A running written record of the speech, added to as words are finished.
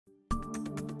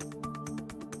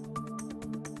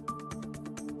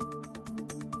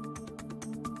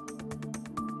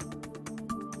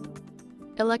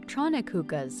Electronic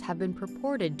hookahs have been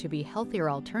purported to be healthier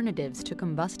alternatives to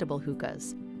combustible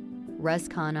hookahs.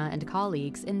 Rezk-Hanna and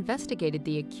colleagues investigated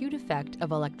the acute effect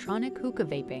of electronic hookah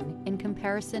vaping in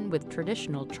comparison with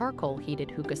traditional charcoal-heated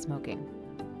hookah smoking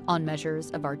on measures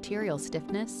of arterial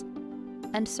stiffness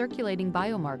and circulating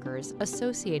biomarkers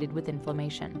associated with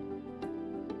inflammation.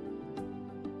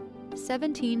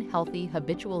 17 healthy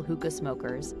habitual hookah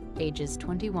smokers, ages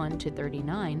 21 to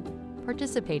 39,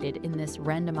 participated in this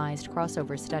randomized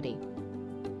crossover study.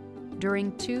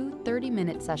 During two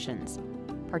 30-minute sessions,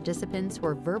 participants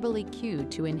were verbally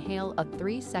cued to inhale a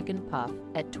 3-second puff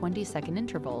at 20-second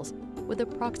intervals with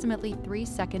approximately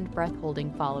 3-second breath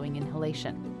holding following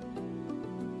inhalation.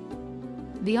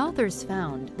 The authors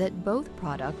found that both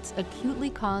products acutely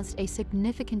caused a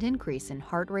significant increase in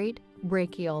heart rate,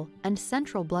 brachial, and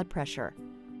central blood pressure.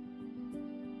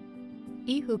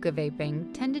 E-hookah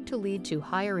vaping tended to lead to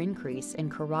higher increase in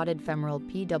carotid femoral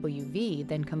PWV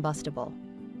than combustible.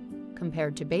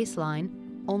 Compared to baseline,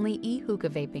 only e-hookah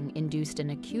vaping induced an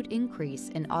acute increase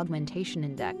in augmentation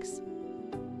index.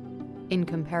 In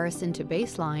comparison to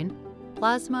baseline,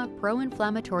 plasma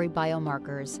pro-inflammatory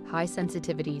biomarkers,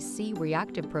 high-sensitivity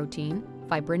C-reactive protein,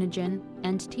 Fibrinogen,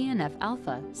 and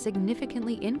TNF-alpha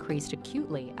significantly increased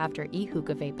acutely after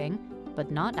e-hookah vaping,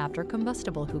 but not after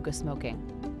combustible hookah smoking.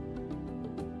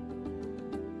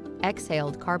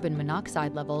 Exhaled carbon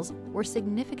monoxide levels were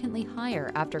significantly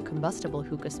higher after combustible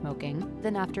hookah smoking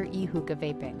than after e-hookah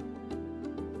vaping.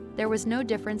 There was no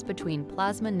difference between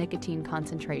plasma nicotine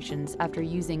concentrations after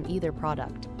using either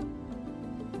product.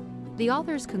 The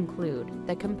authors conclude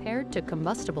that compared to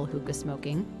combustible hookah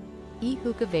smoking,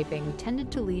 e-hookah vaping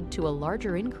tended to lead to a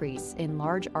larger increase in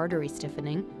large artery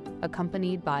stiffening,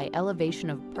 accompanied by elevation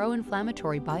of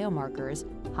pro-inflammatory biomarkers,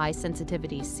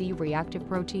 high-sensitivity C-reactive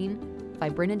protein,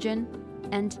 Fibrinogen,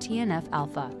 and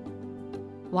TNF-alpha.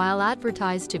 While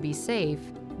advertised to be safe,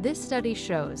 this study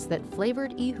shows that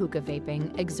flavored e-hookah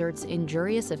vaping exerts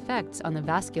injurious effects on the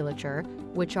vasculature,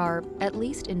 which are, at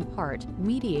least in part,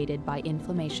 mediated by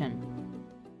inflammation.